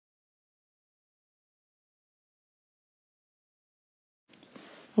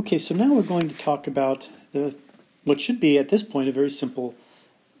Okay, so now we're going to talk about what should be at this point a very simple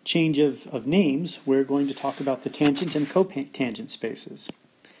change of names. We're going to talk about the tangent and cotangent spaces.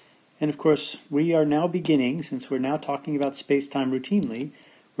 And of course, we are now beginning, since we're now talking about space-time routinely,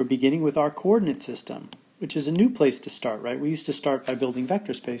 we're beginning with our coordinate system, which is a new place to start, right? We used to start by building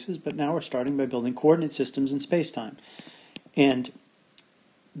vector spaces, but now we're starting by building coordinate systems in space-time. And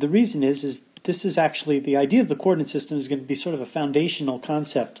the reason is this is actually, the idea of the coordinate system is going to be sort of a foundational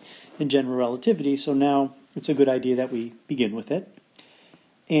concept in general relativity, so now it's a good idea that we begin with it.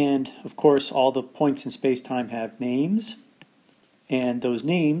 And of course, all the points in space-time have names, and those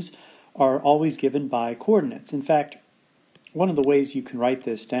names are always given by coordinates. In fact, one of the ways you can write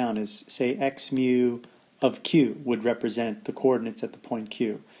this down is, say, x mu of q would represent the coordinates at the point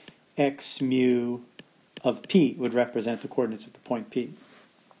q. X mu of p would represent the coordinates at the point p.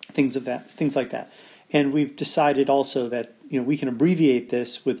 Things like that. And we've decided also that we can abbreviate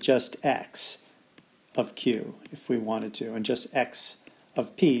this with just x of q if we wanted to, and just x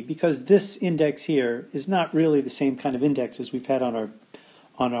of p, because this index here is not really the same kind of index as we've had on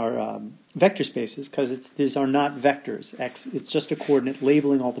our vector spaces, because these are not vectors. X, it's just a coordinate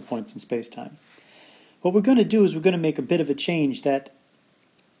labeling all the points in space-time. What we're going to do is we're going to make a bit of a change, that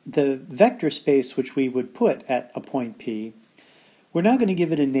the vector space which we would put at a point P, we're now going to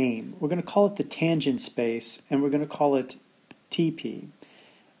give it a name. We're going to call it the tangent space, and we're going to call it TP.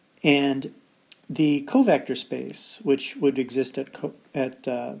 And the covector space, which would exist at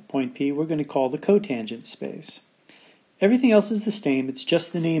point P, we're going to call the cotangent space. Everything else is the same, it's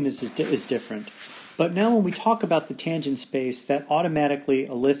just the name is different. But now when we talk about the tangent space, that automatically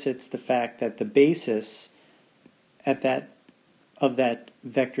elicits the fact that the basis of that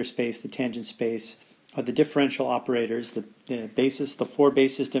vector space, the tangent space, are the differential operators, the four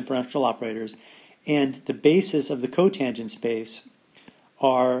basis differential operators, and the basis of the cotangent space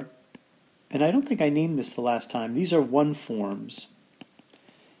are, and I don't think I named this the last time, these are one forms.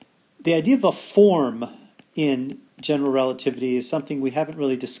 The idea of a form in general relativity is something we haven't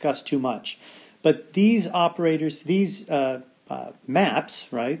really discussed too much. But these operators, these maps,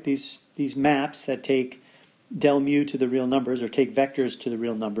 right, these maps that take del mu to the real numbers, or take vectors to the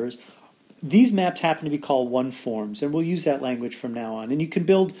real numbers, these maps happen to be called one forms, and we'll use that language from now on. And you can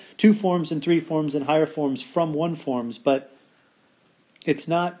build two forms and three forms and higher forms from one forms, but it's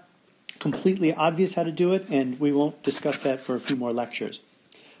not completely obvious how to do it, and we won't discuss that for a few more lectures.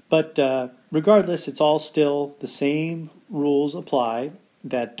 But regardless, it's all still the same rules apply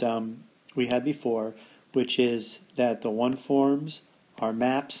that we had before, which is that the one forms are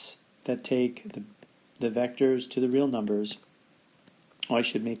maps that take the vectors to the real numbers. Oh, I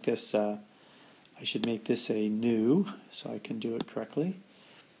should make this a new so I can do it correctly.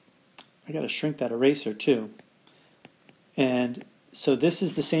 I got to shrink that eraser too. And so this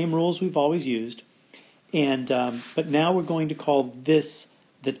is the same rules we've always used, and but now we're going to call this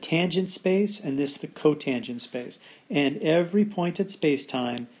the tangent space and this the cotangent space. And every point at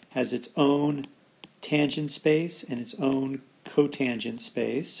space-time has its own tangent space and its own cotangent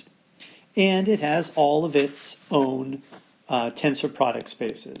space, and it has all of its own tensor product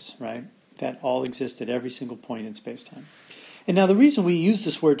spaces, right? That all exist at every single point in space-time. And now the reason we use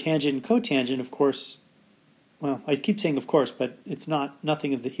this word tangent and cotangent, of course, well, I keep saying of course, but it's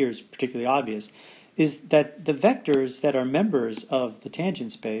nothing of here is particularly obvious, is that the vectors that are members of the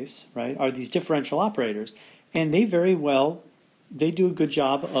tangent space, right, are these differential operators, and they do a good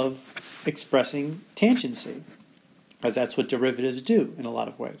job of expressing tangency, because that's what derivatives do in a lot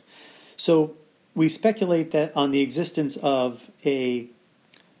of ways. So we speculate that on the existence of a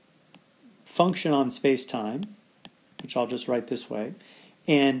function on space-time, which I'll just write this way,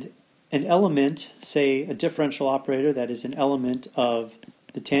 and an element, say a differential operator that is an element of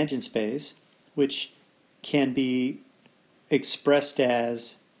the tangent space, which can be expressed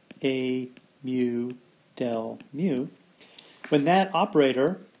as a mu del mu. When that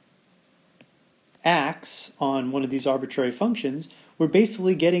operator acts on one of these arbitrary functions, we're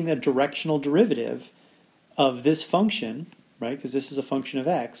basically getting a directional derivative of this function, right? Because this is a function of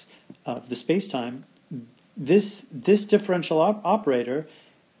x, of the space-time. This differential operator,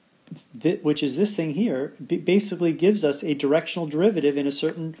 which is this thing here, basically gives us a directional derivative in a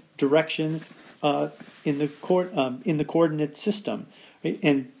certain direction in the coordinate system, right?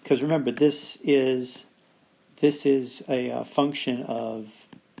 And because remember, this is a function of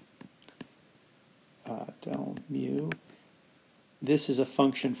del mu. This is a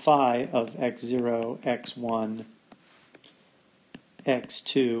function phi of x0, x1,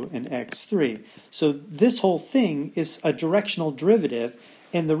 x2, and x3. So this whole thing is a directional derivative,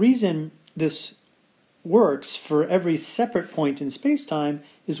 and the reason this works for every separate point in space-time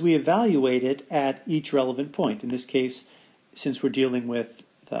is we evaluate it at each relevant point. In this case, since we're dealing with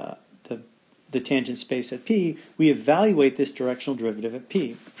the tangent space at p, we evaluate this directional derivative at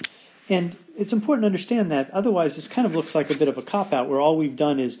p. And it's important to understand that, otherwise this kind of looks like a bit of a cop-out where all we've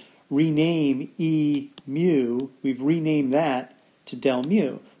done is rename E mu, we've renamed that to del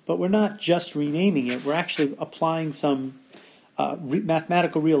mu. But we're not just renaming it, we're actually applying some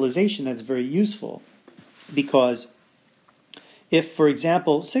mathematical realization that's very useful. Because if, for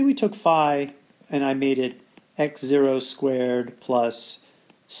example, say we took phi and I made it x0 squared plus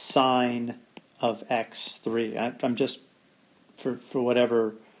sine of x3. I'm just, for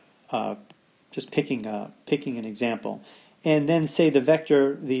whatever, just picking an example. And then say the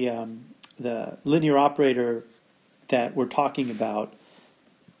vector, the linear operator that we're talking about,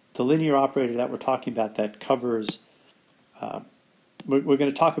 that covers, we're going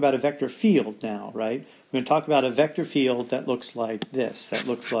to talk about a vector field now, right? We're going to talk about a vector field that looks like this. That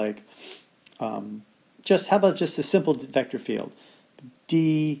looks like, how about just a simple vector field?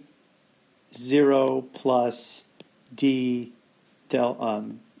 D0 plus D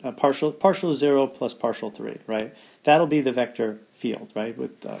partial 0 plus partial 3, right? That'll be the vector field, right,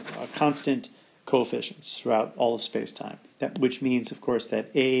 with constant coefficients throughout all of space-time. Which means, of course,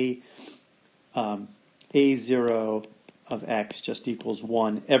 that A0 of x just equals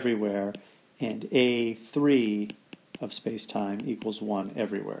 1 everywhere, and A3 of space-time equals 1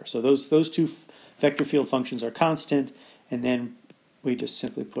 everywhere. So those two vector field functions are constant, and then we just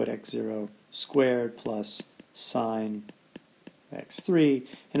simply put x0 squared plus sine x3.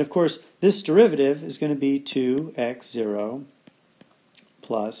 And of course, this derivative is going to be 2x0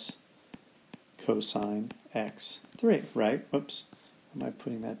 plus cosine x3, right? Whoops, am I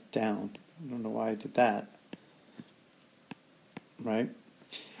putting that down? I don't know why I did that. Right?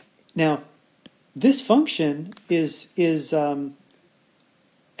 Now, this function is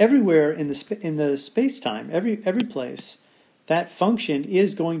everywhere in the space-time, every place. That function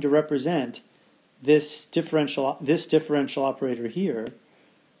is going to represent this differential operator here,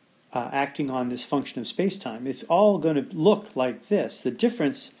 acting on this function of space-time. It's all going to look like this. The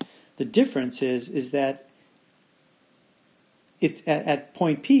difference is that it's at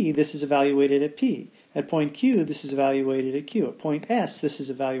point P, this is evaluated at P. At point Q, this is evaluated at Q. At point S, this is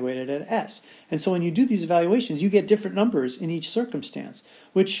evaluated at S. And so when you do these evaluations, you get different numbers in each circumstance,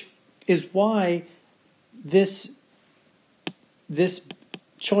 which is why this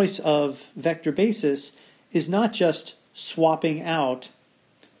choice of vector basis is not just swapping out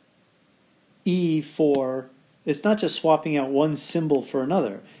it's not just swapping out one symbol for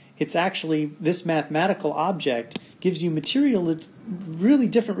another. It's actually, this mathematical object gives you really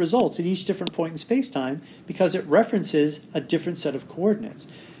different results at each different point in space-time because it references a different set of coordinates.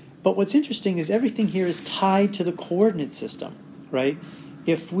 But what's interesting is everything here is tied to the coordinate system, right?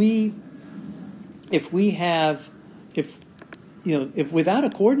 If without a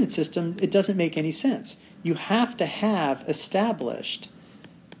coordinate system, it doesn't make any sense. You have to have established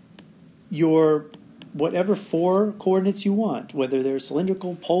your whatever four coordinates you want, whether they're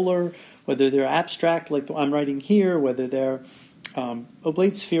cylindrical, polar, whether they're abstract like I'm writing here, whether they're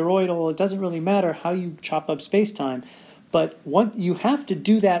oblate spheroidal. It doesn't really matter how you chop up space-time, but you have to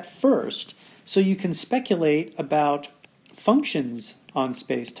do that first so you can speculate about functions on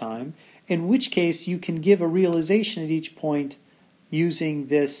space-time, in which case you can give a realization at each point using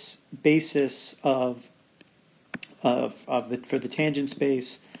this basis for the tangent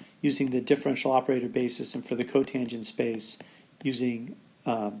space, using the differential operator basis, and for the cotangent space, using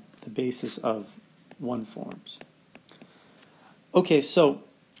the basis of one forms. Okay, so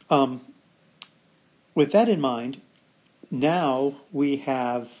with that in mind, now we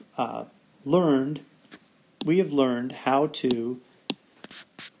have learned how to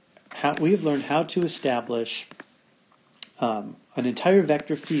establish an entire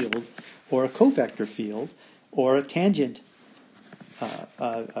vector field, or a covector field, or a tangent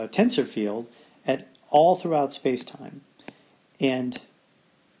a tensor field at all throughout space-time. And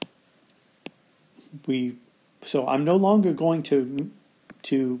so I'm no longer going to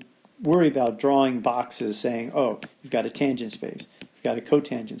worry about drawing boxes saying, oh, you've got a tangent space, you've got a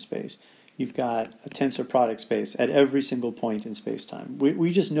cotangent space, you've got a tensor product space at every single point in space-time.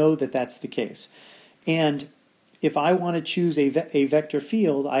 We just know that that's the case. And if I want to choose a vector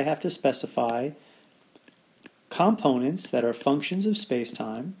field, I have to specify components that are functions of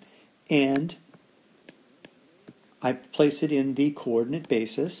space-time, and I place it in the coordinate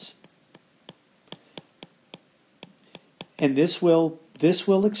basis, and this will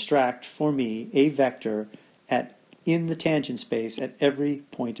extract for me a vector at in the tangent space at every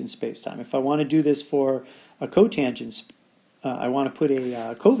point in space-time. If I want to do this for a cotangent, I want to put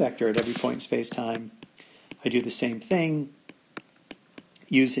a covector at every point in space-time, I do the same thing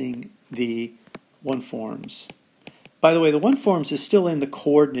using the one-forms. By the way, the one-forms is still in the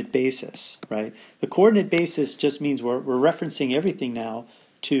coordinate basis, right? The coordinate basis just means we're referencing everything now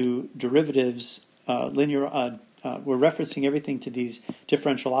to derivatives, we're referencing everything to these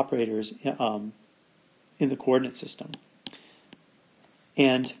differential operators in the coordinate system.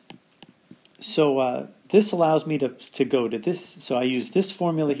 And so this allows me to go to this. So I use this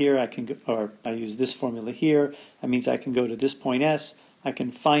formula here, or I use this formula here. That means I can go to this point S, I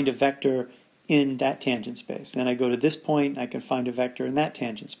can find a vector in that tangent space. Then I go to this point, I can find a vector in that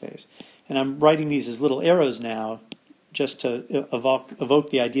tangent space. And I'm writing these as little arrows now just to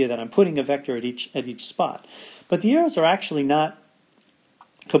evoke the idea that I'm putting a vector at each spot. But the arrows are actually not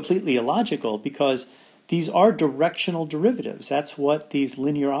completely illogical because these are directional derivatives. That's what these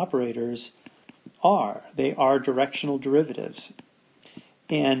linear operators are. They are directional derivatives.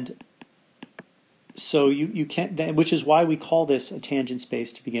 And so you can't, which is why we call this a tangent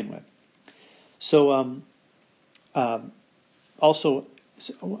space to begin with. So also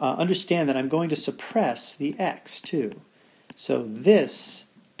understand that I'm going to suppress the x too. So this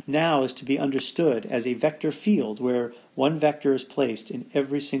now is to be understood as a vector field where one vector is placed in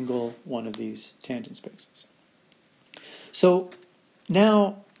every single one of these tangent spaces. So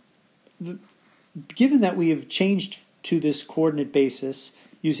now, given that we have changed to this coordinate basis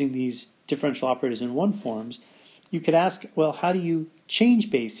using these differential operators in one forms, you could ask, well, how do you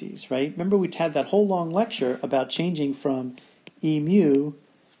change bases, right? Remember we had that whole long lecture about changing from E mu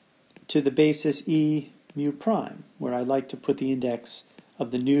to the basis E mu prime, where I like to put the index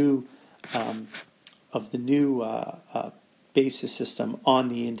of the new basis system on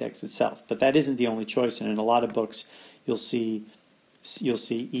the index itself. But that isn't the only choice, and in a lot of books you'll see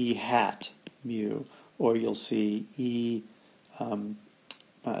E hat mu, or you'll see E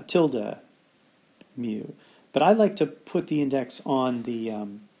tilde mu. But I like to put the index on the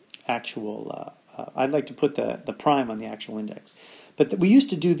actual, I'd like to put the prime on the actual index. But we used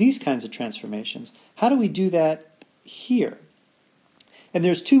to do these kinds of transformations. How do we do that here? And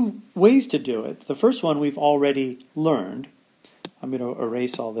there's two ways to do it. The first one we've already learned. I'm going to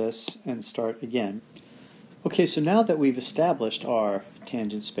erase all this and start again. Okay, so now that we've established our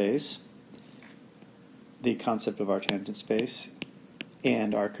tangent space, the concept of our tangent space,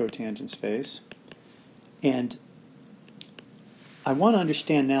 and our cotangent space, and I want to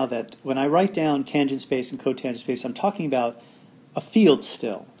understand now that when I write down tangent space and cotangent space, I'm talking about a field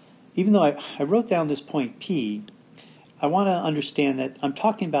still. Even though I wrote down this point P, I want to understand that I'm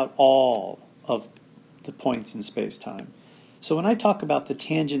talking about all of the points in space-time. So when I talk about the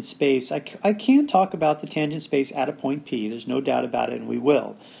tangent space, I can talk about the tangent space at a point P. There's no doubt about it, and we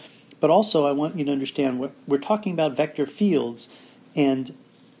will. But also I want you to understand we're talking about vector fields, and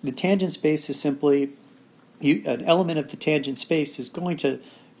the tangent space is simply an element of the tangent space is going to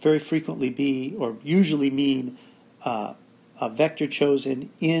very frequently be, or usually mean, a vector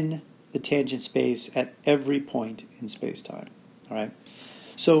chosen in the tangent space at every point in space-time. All right.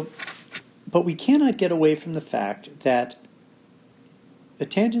 So, but we cannot get away from the fact that the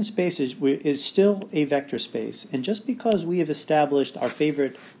tangent space is still a vector space, and just because we have established our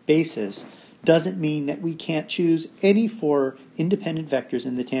favorite basis doesn't mean that we can't choose any four independent vectors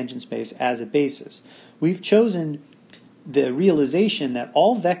in the tangent space as a basis. We've chosen the realization that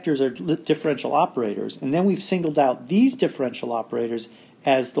all vectors are differential operators, and then we've singled out these differential operators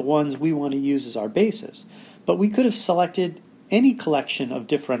as the ones we want to use as our basis. But we could have selected any collection of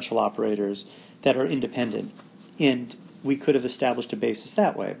differential operators that are independent, and we could have established a basis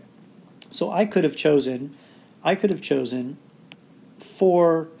that way. So I could have chosen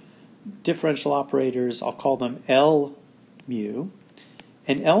four differential operators. I'll call them L mu,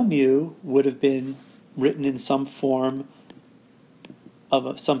 and L mu would have been written in some form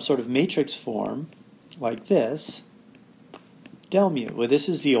of some sort of matrix form like this, del mu. Well, this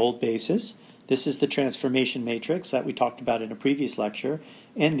is the old basis. This is the transformation matrix that we talked about in a previous lecture,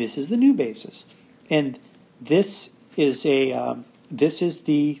 and this is the new basis. And this is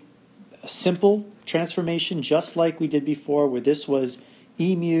the simple transformation, just like we did before, where this was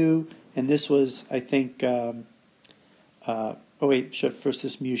E mu, and this was, I think, first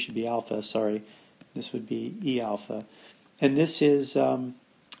this mu should be alpha, sorry. This would be E alpha. And this is sort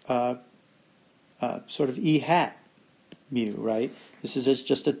of E hat mu, right? This is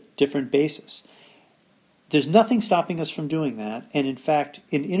just a different basis. There's nothing stopping us from doing that. And in fact,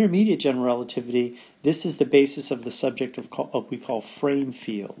 in intermediate general relativity, this is the basis of the subject of what we call frame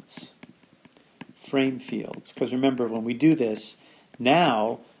fields. frame fields. Because remember, when we do this,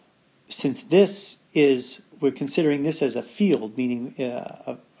 now, since we're considering this as a field, meaning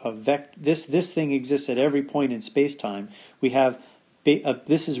this thing exists at every point in space-time, we have,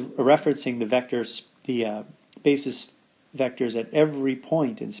 this is referencing the vectors, the basis vectors at every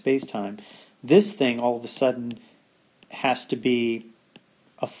point in space-time. This thing all of a sudden has to be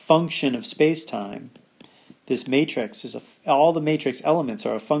a function of space-time. This matrix is all the matrix elements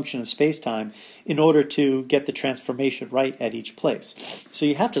are a function of space-time in order to get the transformation right at each place. So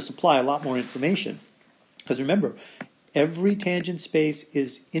you have to supply a lot more information. Because remember, every tangent space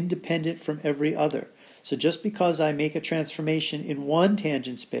is independent from every other. So just because I make a transformation in one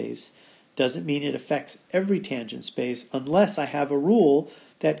tangent space doesn't mean it affects every tangent space unless I have a rule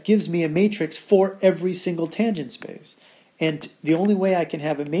that gives me a matrix for every single tangent space. And the only way I can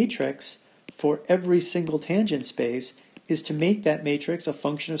have a matrix for every single tangent space is to make that matrix a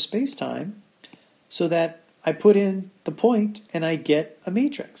function of space-time so that I put in the point and I get a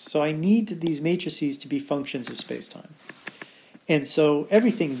matrix. So I need these matrices to be functions of space-time. And so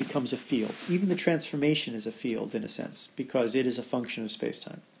everything becomes a field. Even the transformation is a field in a sense because it is a function of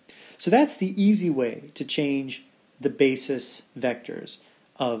space-time. So that's the easy way to change the basis vectors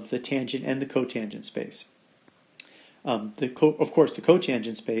of the tangent and the cotangent space. Of course, the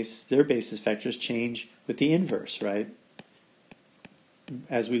cotangent space, their basis vectors change with the inverse, right?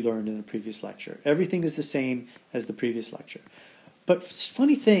 As we learned in the previous lecture. Everything is the same as the previous lecture. But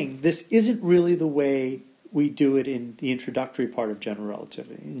funny thing, this isn't really the way we do it in the introductory part of general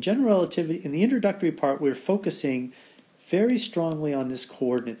relativity. In general relativity, in the introductory part, we're focusing very strongly on this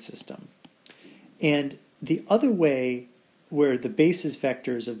coordinate system. And the other way where the basis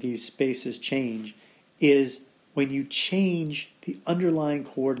vectors of these spaces change is when you change the underlying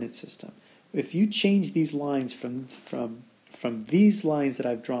coordinate system. If you change these lines from these lines that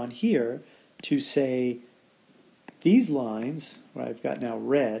I've drawn here to, say, these lines, where I've got now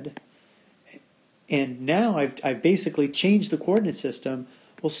red, and now I've basically changed the coordinate system,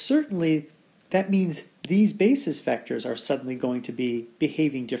 well, certainly that means these basis vectors are suddenly going to be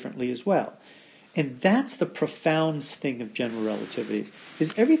behaving differently as well. And that's the profound thing of general relativity,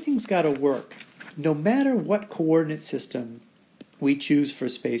 is everything's got to work, no matter what coordinate system we choose for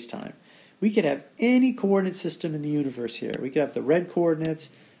space-time. We could have any coordinate system in the universe here. We could have the red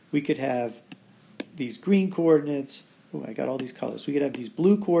coordinates, we could have these green coordinates, oh, I got all these colors. We could have these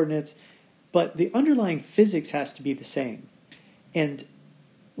blue coordinates, but the underlying physics has to be the same. And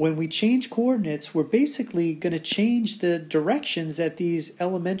when we change coordinates, we're basically going to change the directions that these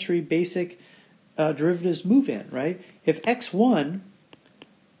elementary basic derivatives move in, right? If x1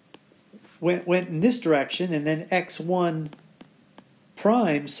 went in this direction and then x1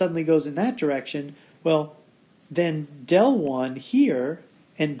 prime suddenly goes in that direction, well, then del 1 here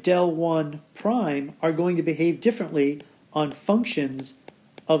and del 1 prime are going to behave differently on functions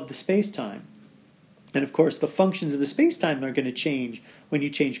of the space-time. And of course, the functions of the space-time are going to change when you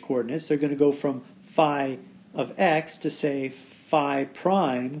change coordinates. They're going to go from phi of x to, say, phi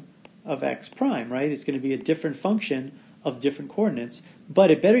prime of x prime, right? It's going to be a different function of different coordinates.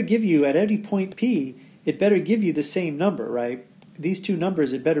 But it better give you, at any point p, it better give you the same number, right? These two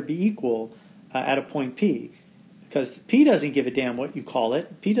numbers, it better be equal at a point p. Because p doesn't give a damn what you call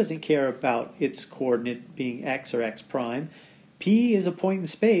it. P doesn't care about its coordinate being x or x prime. P is a point in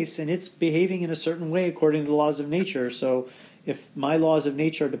space, and it's behaving in a certain way according to the laws of nature. So if my laws of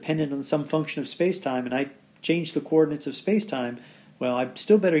nature are dependent on some function of space-time, and I change the coordinates of space-time, well, I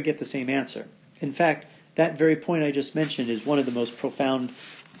still better get the same answer. In fact, that very point I just mentioned is one of the most profound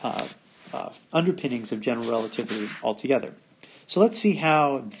underpinnings of general relativity altogether. So let's see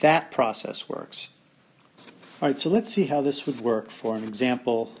how that process works. All right, so let's see how this would work for an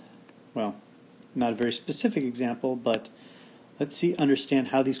example. Well, not a very specific example, but let's understand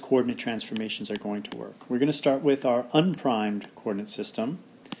how these coordinate transformations are going to work. We're going to start with our unprimed coordinate system,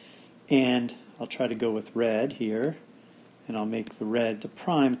 and I'll try to go with red here, and I'll make the red the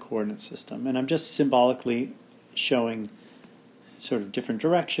prime coordinate system. And I'm just symbolically showing sort of different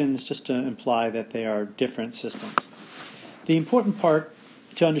directions just to imply that they are different systems. The important part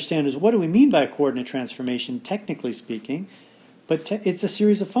to understand is, what do we mean by a coordinate transformation, technically speaking? But it's a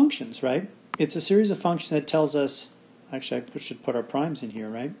series of functions, right? It's a series of functions that tells us, actually I should put our primes in here,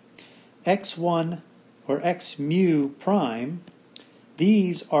 right? x1 or x mu prime,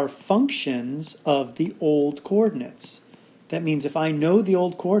 these are functions of the old coordinates. That means if I know the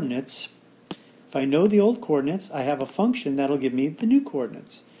old coordinates, I have a function that'll give me the new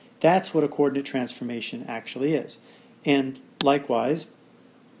coordinates. That's what a coordinate transformation actually is. And likewise,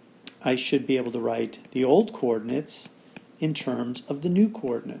 I should be able to write the old coordinates in terms of the new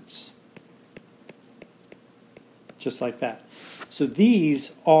coordinates. just like that. So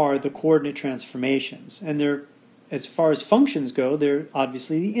these are the coordinate transformations, and they're, as far as functions go, they're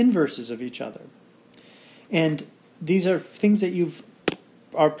obviously the inverses of each other. And these are things that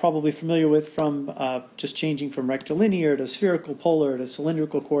are probably familiar with from just changing from rectilinear to spherical, polar to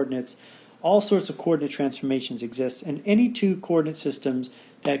cylindrical coordinates. All sorts of coordinate transformations exist, and any two coordinate systems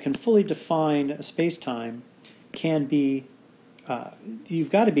that can fully define a space-time can be, you've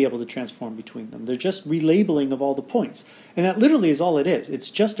got to be able to transform between them. They're just relabeling of all the points. And that literally is all it is.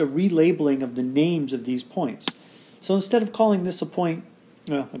 It's just a relabeling of the names of these points. So instead of calling this a point,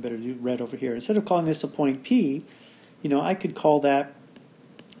 well, I better do red over here. Instead of calling this a point P, I could call that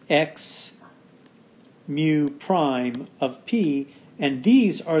x mu prime of P, and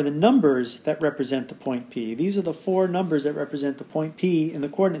these are the numbers that represent the point P. These are the four numbers that represent the point P in the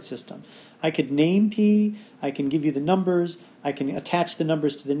coordinate system. I could name P, I can give you the numbers, I can attach the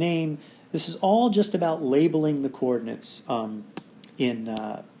numbers to the name. This is all just about labeling the coordinates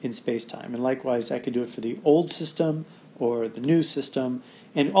in space-time. And likewise, I could do it for the old system or the new system.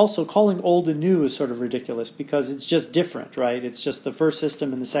 And also, calling old and new is sort of ridiculous because it's just different, right? It's just the first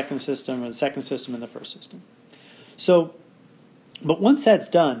system and the second system, or the second system and the first system. So, but once that's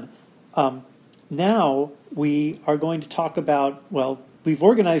done, now we are going to talk about, well, we've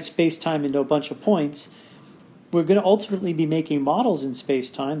organized space-time into a bunch of points. We're going to ultimately be making models in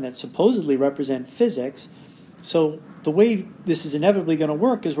space-time that supposedly represent physics. So the way this is inevitably going to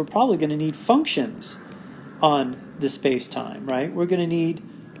work is we're probably going to need functions on the space-time, right? We're going to need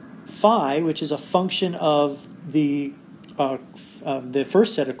phi, which is a function of the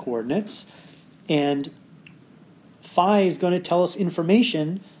first set of coordinates, and phi is going to tell us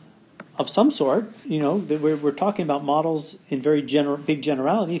information of some sort. That we're talking about models in very big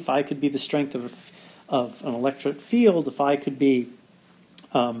generality. Phi could be the strength of an electric field. Phi could be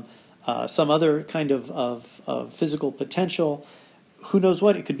some other kind of physical potential. Who knows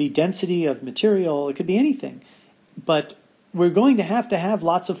what? It could be density of material. It could be anything. But we're going to have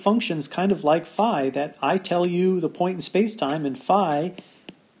lots of functions kind of like phi that I tell you the point in space-time, and phi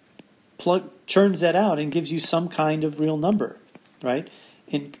churns that out and gives you some kind of real number, right?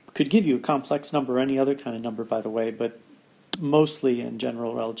 And could give you a complex number or any other kind of number, by the way, but mostly in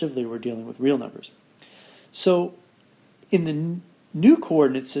general relatively we're dealing with real numbers. So in the new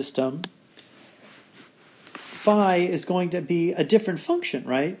coordinate system, phi is going to be a different function,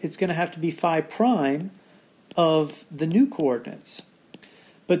 right? It's going to have to be phi prime of the new coordinates.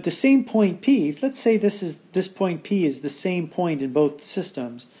 But the same point P, let's say this point P is the same point in both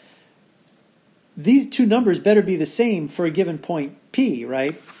systems. These two numbers better be the same for a given point P,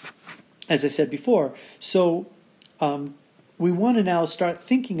 right? As I said before. So we want to now start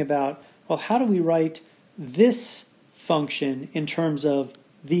thinking about, well, how do we write this function in terms of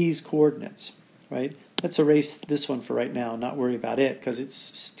these coordinates, right? Let's erase this one for right now and not worry about it because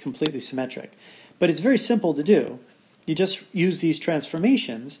it's completely symmetric. But it's very simple to do. You just use these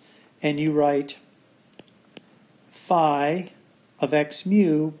transformations and you write phi of x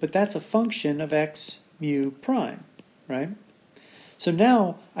mu, but that's a function of x mu prime, right? So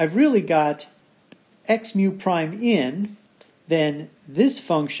now I've really got x mu prime in, then this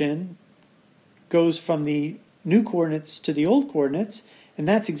function goes from the new coordinates to the old coordinates, and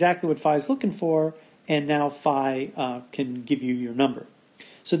that's exactly what phi is looking for, and now phi can give you your number.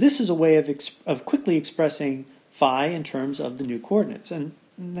 So this is a way of quickly expressing phi in terms of the new coordinates, and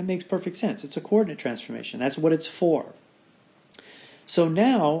that makes perfect sense. It's a coordinate transformation. That's what it's for. So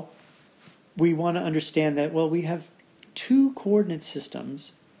now we want to understand that, well, we have two coordinate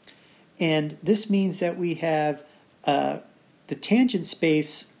systems, and this means that we have the tangent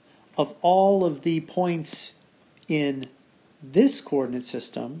space of all of the points in this coordinate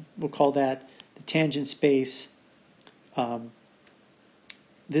system. We'll call that the tangent space.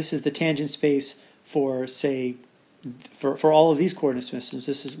 This is the tangent space for, say, for all of these coordinate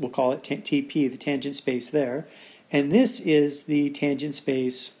systems. We'll call it TP, the tangent space there. And this is the tangent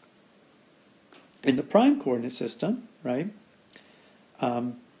space in the prime coordinate system, right?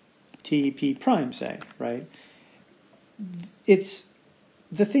 TP prime, say, right? It's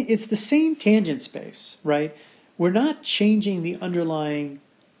the same tangent space, right? We're not changing the underlying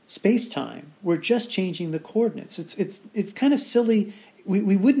space-time. We're just changing the coordinates. It's kind of silly.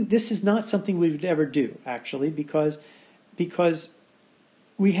 We wouldn't. This is not something we would ever do, actually, because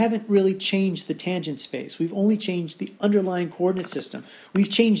we haven't really changed the tangent space. We've only changed the underlying coordinate system. We've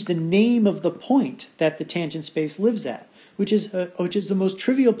changed the name of the point that the tangent space lives at, which is the most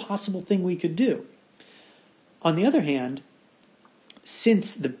trivial possible thing we could do. On the other hand,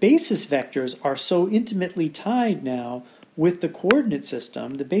 since the basis vectors are so intimately tied now with the coordinate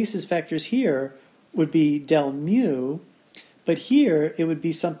system, the basis vectors here would be del mu, but here it would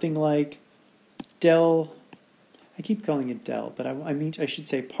be something like del, I keep calling it del, but I should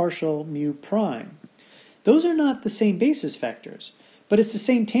say partial mu prime. Those are not the same basis vectors, but it's the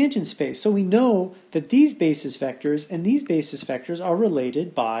same tangent space. So we know that these basis vectors and these basis vectors are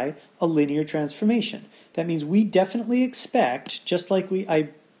related by a linear transformation. That means we definitely expect, just like I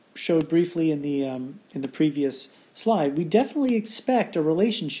showed briefly in the previous slide, we definitely expect a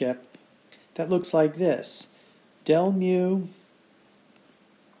relationship that looks like this. Del mu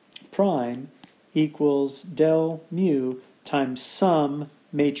prime equals del mu times some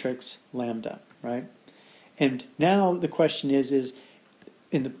matrix lambda, right? And now the question is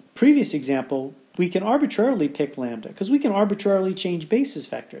in the previous example, we can arbitrarily pick lambda because we can arbitrarily change basis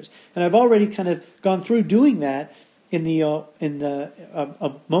vectors. And I've already kind of gone through doing that in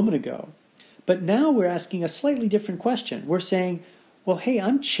a moment ago. But now we're asking a slightly different question. We're saying, well, hey,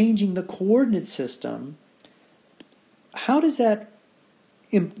 I'm changing the coordinate system. How does that,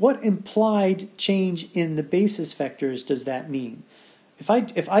 what implied change in the basis vectors does that mean?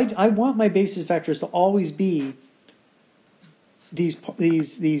 If I want my basis vectors to always be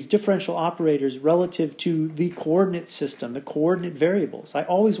these differential operators relative to the coordinate system, the coordinate variables. I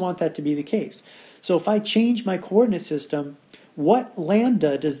always want that to be the case. So if I change my coordinate system, what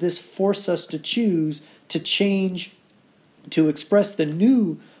lambda does this force us to choose to change to express the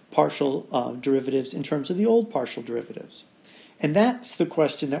new partial derivatives in terms of the old partial derivatives? And that's the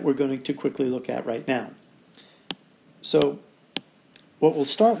question that we're going to quickly look at right now. So what we'll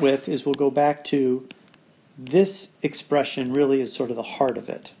start with is we'll go back to this expression really is sort of the heart of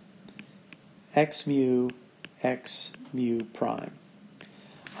it. X mu prime.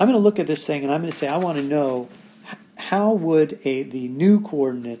 I'm going to look at this thing and I'm going to say I want to know how would the new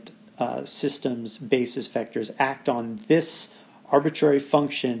coordinate system's basis vectors act on this arbitrary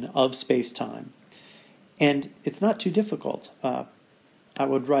function of space-time. And it's not too difficult. I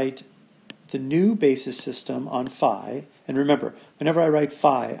would write the new basis system on phi, and remember, whenever I write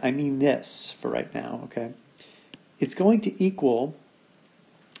phi, I mean this for right now, okay? It's going to equal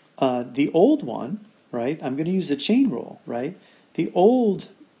the old one, right? I'm going to use the chain rule, right? The old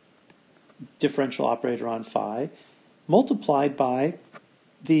differential operator on phi multiplied by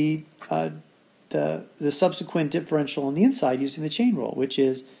the subsequent differential on the inside using the chain rule, which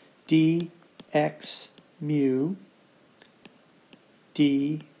is dx mu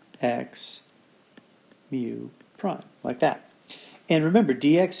dx mu prime, like that. And remember,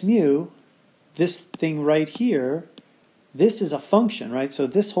 dx mu, this thing right here, this is a function, right? So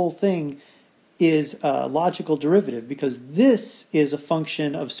this whole thing is a logical derivative because this is a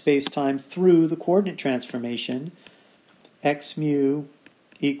function of space-time through the coordinate transformation. X mu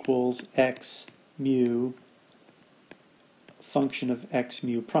equals x mu function of x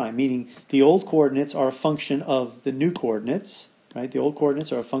mu prime, meaning the old coordinates are a function of the new coordinates, right? The old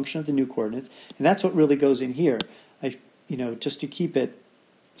coordinates are a function of the new coordinates, and that's what really goes in here. Just to keep it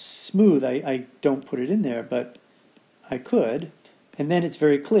smooth, I don't put it in there, but I could, and then it's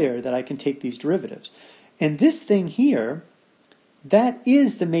very clear that I can take these derivatives. And this thing here, that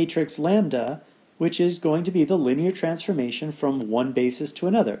is the matrix lambda, which is going to be the linear transformation from one basis to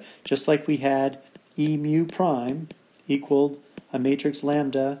another, just like we had E mu prime equaled a matrix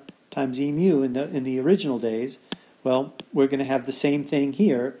lambda times E mu in the original days. Well, we're going to have the same thing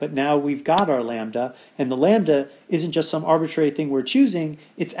here, but now we've got our lambda, and the lambda isn't just some arbitrary thing we're choosing,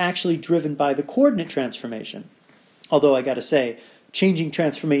 it's actually driven by the coordinate transformation. Although I got to say,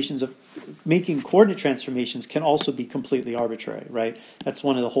 making coordinate transformations can also be completely arbitrary, right? That's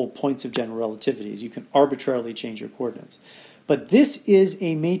one of the whole points of general relativity, is you can arbitrarily change your coordinates. But this is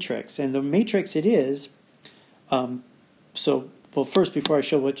a matrix, and the matrix it is, well, first, before I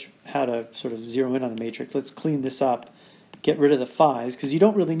show how to sort of zero in on the matrix, let's clean this up, get rid of the phi's, because you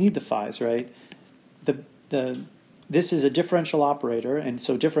don't really need the phi's, right? This is a differential operator, and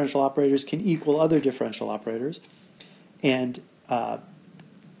so differential operators can equal other differential operators. And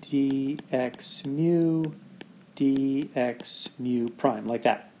dx mu prime, like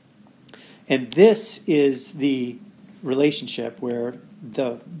that. And this is the relationship where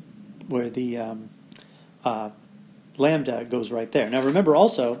the lambda goes right there. Now remember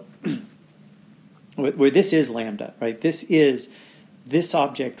also, where this is lambda, right? This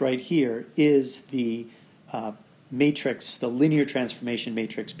object right here is the matrix, the linear transformation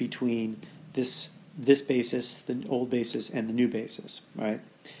matrix between this basis, the old basis, and the new basis, right?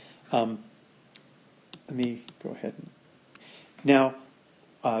 Let me go ahead. Now,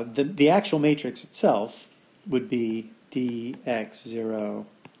 the actual matrix itself would be dx0,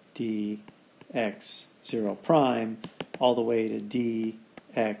 dx0 prime, all the way to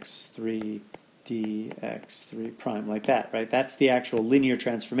dx3, dx3 prime, like that, right? That's the actual linear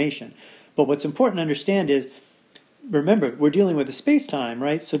transformation. But what's important to understand is, remember, we're dealing with a space-time,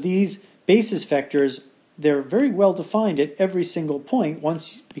 right? So these basis vectors, they're very well defined at every single point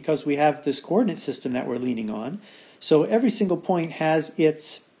because we have this coordinate system that we're leaning on. So every single point has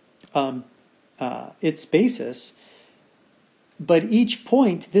its basis, but each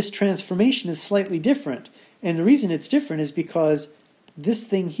point, this transformation is slightly different. And the reason it's different is because this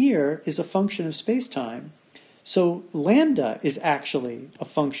thing here is a function of space-time. So lambda is actually a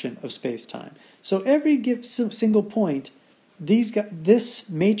function of space-time. So every single point, this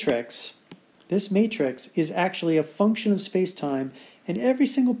matrix is actually a function of space-time, and every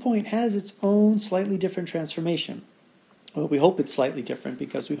single point has its own slightly different transformation. Well, we hope it's slightly different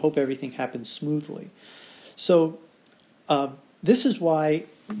because we hope everything happens smoothly. So this is why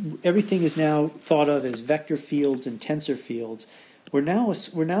everything is now thought of as vector fields and tensor fields. We're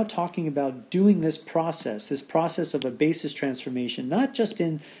now talking about doing this process of a basis transformation, not just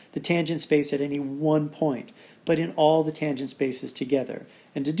in the tangent space at any one point, but in all the tangent spaces together.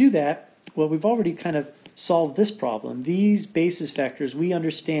 And to do that, well, we've already kind of solved this problem. These basis vectors, we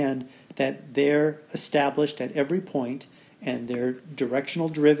understand that they're established at every point, and they're directional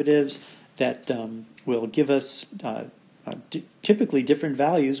derivatives that will give us typically different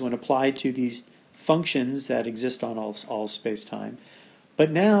values when applied to these functions that exist on all space-time. But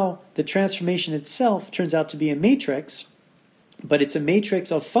now the transformation itself turns out to be a matrix, but it's a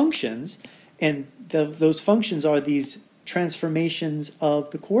matrix of functions, and those functions are these transformations of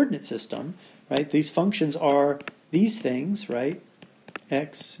the coordinate system, right? These functions are these things, right?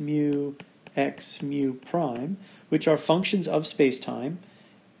 X mu prime, which are functions of space-time,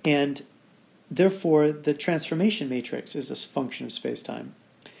 and therefore the transformation matrix is a function of space-time.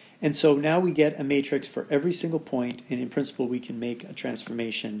 And so now we get a matrix for every single point, and in principle we can make a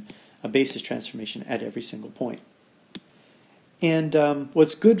transformation, a basis transformation at every single point. And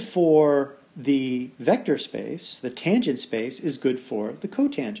what's good for the vector space, the tangent space, is good for the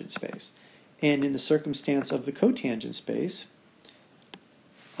cotangent space. And in the circumstance of the cotangent space,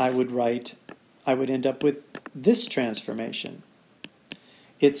 I would end up with this transformation.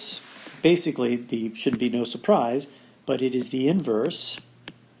 It's basically, should be no surprise, but it is the inverse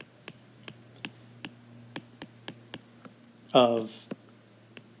of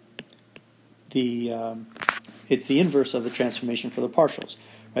it's the inverse of the transformation for the partials,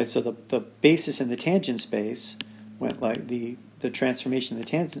 right? So the basis in the tangent space went like the transformation in the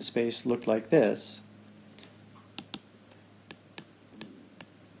tangent space looked like this.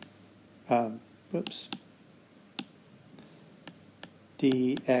 Whoops.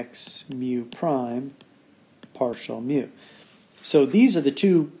 Dx mu prime partial mu. So these are the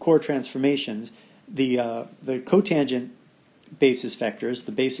two core transformations. The cotangent basis vectors,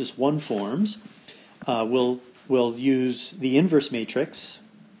 the basis 1 forms, will use the inverse matrix,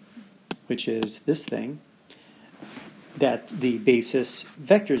 which is this thing, that the basis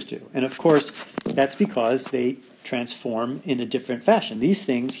vectors do. And of course, that's because they transform in a different fashion. These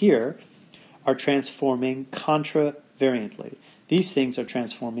things here are transforming contravariantly. These things are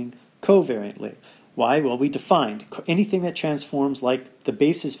transforming covariantly. Why? Well, we defined anything that transforms like the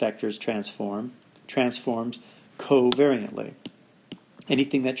basis vectors transforms covariantly.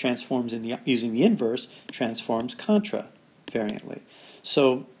 Anything that transforms using the inverse transforms contravariantly.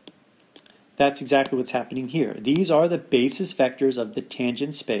 So that's exactly what's happening here. These are the basis vectors of the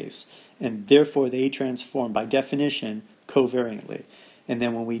tangent space, and therefore they transform by definition covariantly. And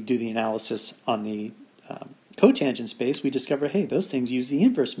then when we do the analysis on the cotangent space, we discover, hey, those things use the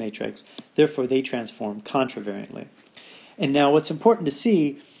inverse matrix, therefore they transform contravariantly. And now what's important to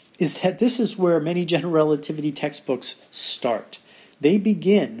see is that this is where many general relativity textbooks start. They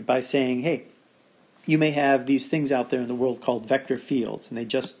begin by saying, hey, you may have these things out there in the world called vector fields, and they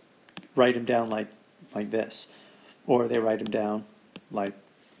just write them down like this, or they write them down like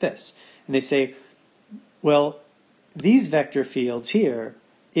this. And they say, well, these vector fields here,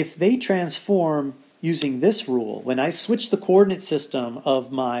 if they transform using this rule, when I switch the coordinate system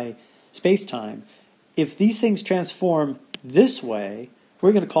of my space-time, if these things transform this way,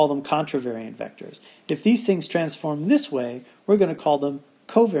 we're going to call them contravariant vectors. If these things transform this way, we're going to call them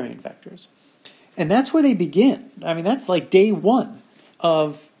covariant vectors. And that's where they begin. I mean, that's like day 1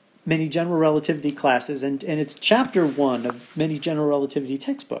 of many general relativity classes, and it's chapter 1 of many general relativity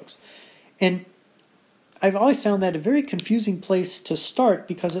textbooks. And I've always found that a very confusing place to start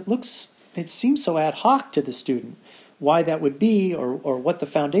because it seems so ad hoc to the student why that would be or what the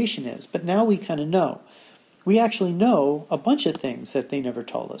foundation is. But now we kind of know. We actually know a bunch of things that they never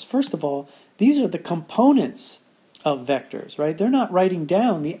told us. First of all, these are the components of vectors, right? They're not writing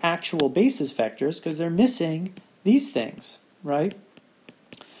down the actual basis vectors because they're missing these things, right?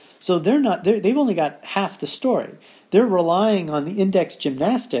 So they've only got half the story. They're relying on the index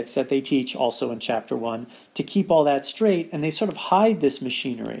gymnastics that they teach also in Chapter 1 to keep all that straight, and they sort of hide this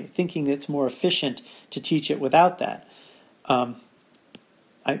machinery, thinking it's more efficient to teach it without that.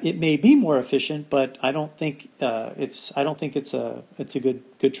 It may be more efficient, but I don't think it's a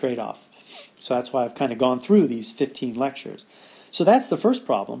good trade-off. So that's why I've kind of gone through these 15 lectures. So that's the first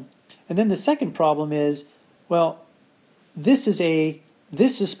problem. And then the second problem is, well, this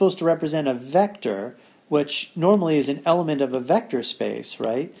is supposed to represent a vector, which normally is an element of a vector space,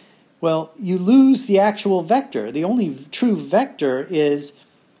 right? Well, you lose the actual vector. The only true vector is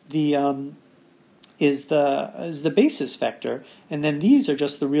the basis vector, and then these are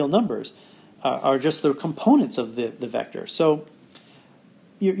just the real numbers, are just the components of the vector. So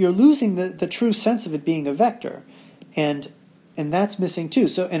you're losing the true sense of it being a vector, and that's missing too.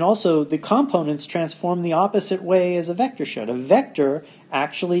 So, and also the components transform the opposite way as a vector should. A vector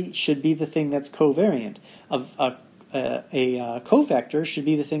actually should be the thing that's covariant. A covector should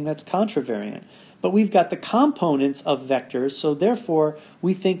be the thing that's contravariant. But we've got the components of vectors, so therefore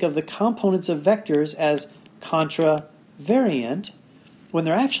we think of the components of vectors as contravariant when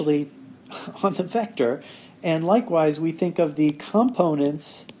they're actually on the vector. And likewise, we think of the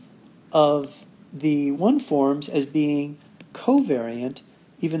components of the one forms as being covariant,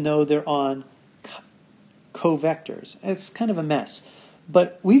 even though they're on covectors. It's kind of a mess.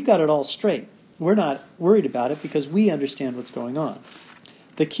 But we've got it all straight. We're not worried about it because we understand what's going on.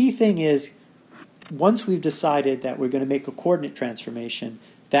 The key thing is, once we've decided that we're going to make a coordinate transformation,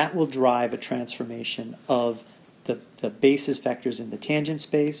 that will drive a transformation of the basis vectors in the tangent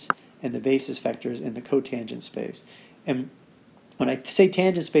space and the basis vectors in the cotangent space. And when I say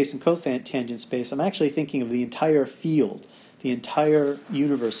tangent space and cotangent space, I'm actually thinking of the entire field, the entire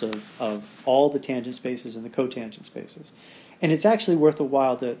universe of all the tangent spaces and the cotangent spaces. And it's actually worth a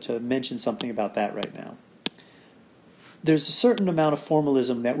while to mention something about that right now. There's a certain amount of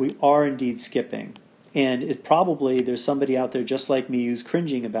formalism that we are indeed skipping. And there's somebody out there just like me who's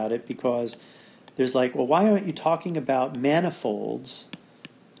cringing about it, because there's like, well, why aren't you talking about manifolds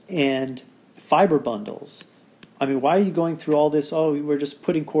and fiber bundles? I mean, why are you going through all this, we're just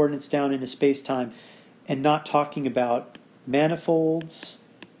putting coordinates down into space-time and not talking about manifolds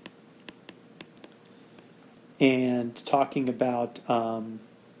and talking about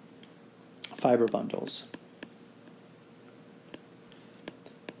fiber bundles?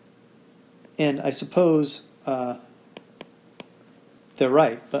 And I suppose they're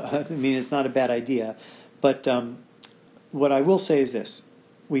right, but I mean, it's not a bad idea. But what I will say is this.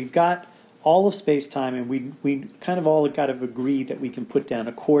 We've got all of space-time, and we kind of all got to agree that we can put down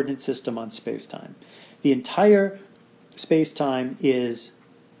a coordinate system on space-time. The entire space-time is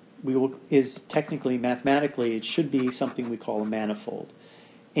technically, mathematically, it should be something we call a manifold.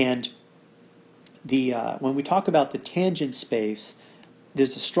 And when we talk about the tangent space,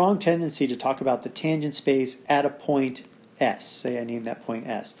 there's a strong tendency to talk about the tangent space at a point S. Say I name that point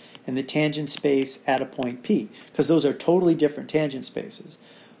S. And the tangent space at a point P, because those are totally different tangent spaces.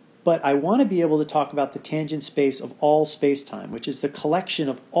 But I want to be able to talk about the tangent space of all space-time, which is the collection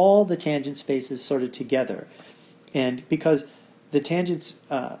of all the tangent spaces sort of together. And because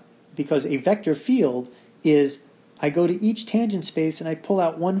because a vector field is, I go to each tangent space and I pull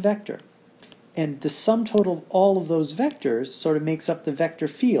out one vector. And the sum total of all of those vectors sort of makes up the vector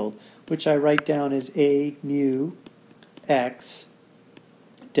field, which I write down as A mu x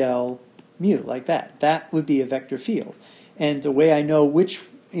del mu, like that. That would be a vector field. And the way I know which,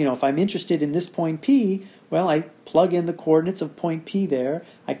 if I'm interested in this point P, well, I plug in the coordinates of point P there.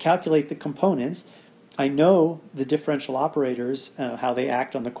 I calculate the components. I know the differential operators, how they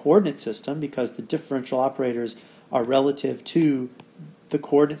act on the coordinate system, because the differential operators are relative to the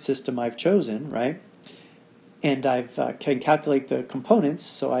coordinate system I've chosen, right? And I can calculate the components,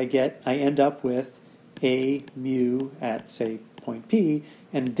 so I end up with A mu at, say, point P,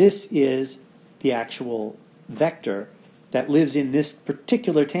 and this is the actual vector that lives in this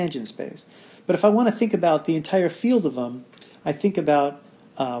particular tangent space. But if I want to think about the entire field of them, I think about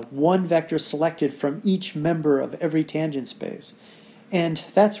one vector selected from each member of every tangent space. And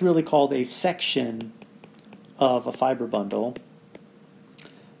that's really called a section of a fiber bundle.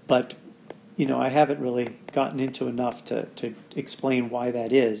 But, I haven't really gotten into enough to explain why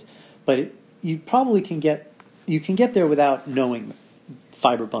that is. But you probably can get there without knowing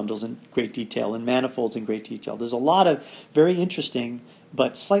fiber bundles in great detail and manifolds in great detail. There's a lot of very interesting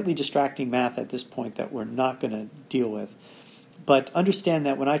but slightly distracting math at this point that we're not going to deal with. But understand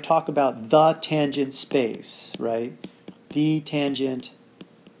that when I talk about the tangent space, right, the tangent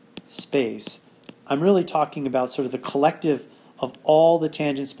space, I'm really talking about sort of the collective of all the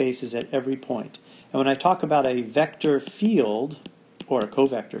tangent spaces at every point. And when I talk about a vector field, or a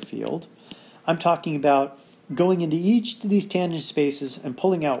covector field, I'm talking about going into each of these tangent spaces and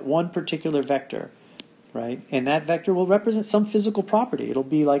pulling out one particular vector, right? And that vector will represent some physical property. It'll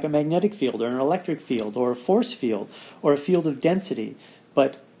be like a magnetic field or an electric field or a force field or a field of density.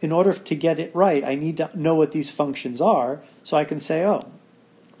 But in order to get it right, I need to know what these functions are, so I can say, oh,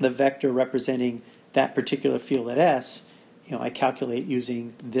 the vector representing that particular field at S, I calculate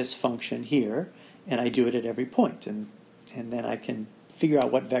using this function here, and I do it at every point, and then I can figure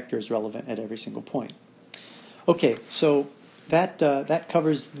out what vector is relevant at every single point. Okay, so that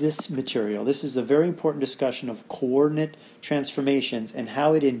covers this material. This is a very important discussion of coordinate transformations and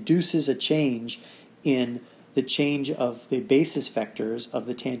how it induces a change in the change of the basis vectors of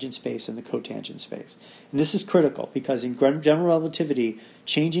the tangent space and the cotangent space. And this is critical because in general relativity,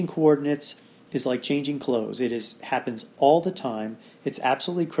 changing coordinates is like changing clothes. It happens all the time. It's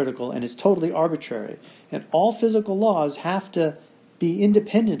absolutely critical, and it's totally arbitrary. And all physical laws have to be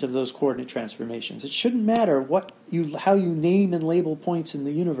independent of those coordinate transformations. It shouldn't matter how you name and label points in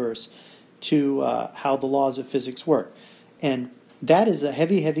the universe to how the laws of physics work. And that is a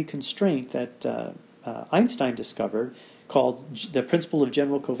heavy, heavy constraint that Einstein discovered, called the principle of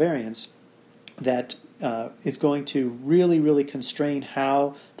general covariance, that is going to really, really constrain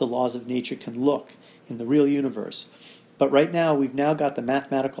how the laws of nature can look in the real universe. But right now, we've now got the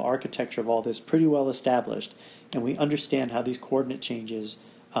mathematical architecture of all this pretty well established, and we understand how these coordinate changes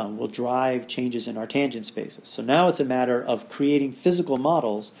will drive changes in our tangent spaces. So now it's a matter of creating physical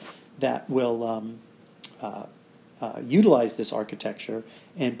models that will utilize this architecture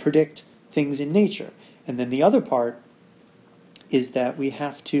and predict things in nature. And then the other part is that we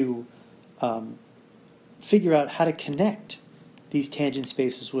have to figure out how to connect these tangent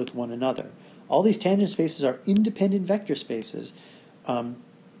spaces with one another. All these tangent spaces are independent vector spaces that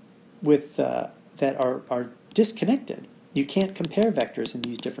are disconnected. You can't compare vectors in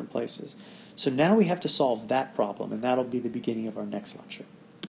these different places. So now we have to solve that problem, and that'll be the beginning of our next lecture.